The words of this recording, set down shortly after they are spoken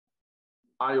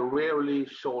I rarely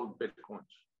sold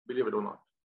Bitcoins, believe it or not,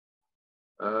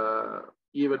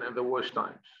 even in the worst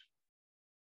times.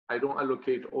 I don't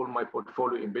allocate all my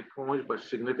portfolio in Bitcoins, but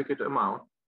significant amount.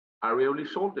 I rarely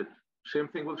sold it. Same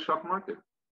thing with stock market.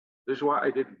 This is why I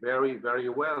did very, very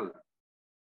well.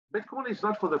 Bitcoin is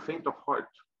not for the faint of heart.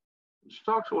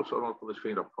 Stocks also are not for the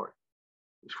faint of heart.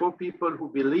 It's for people who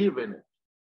believe in it.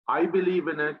 I believe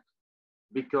in it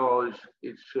because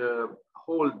it's a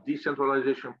whole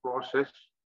decentralization process.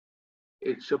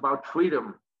 It's about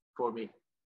freedom for me.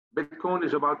 Bitcoin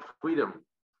is about freedom,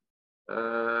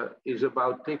 is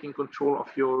about taking control of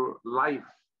your life.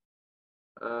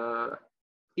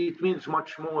 It means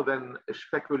much more than a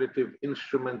speculative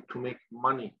instrument to make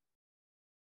money.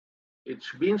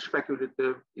 It's been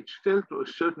speculative, it's still to a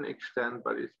certain extent,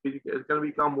 but it's going to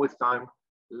become with time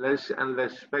less and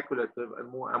less speculative and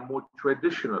more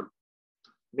traditional.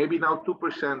 Maybe now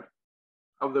 2%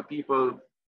 of the people,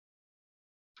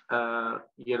 I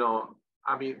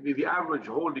mean, the average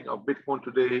holding of Bitcoin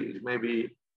today is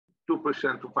maybe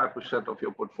 2% to 5% of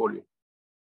your portfolio,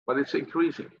 but it's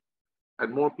increasing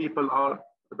and more people are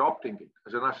adopting it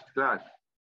as an asset class.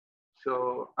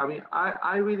 So, I mean,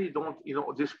 I really don't,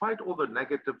 despite all the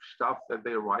negative stuff that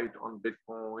they write on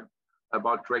Bitcoin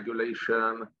about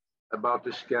regulation, about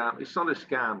the scam, it's not a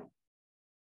scam.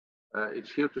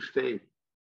 It's here to stay.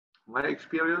 My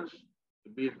experience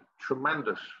has been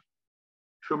tremendous,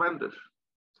 tremendous.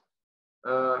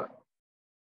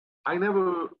 I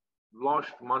never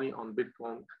lost money on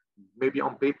Bitcoin, maybe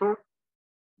on paper,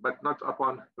 but not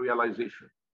upon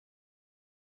realization.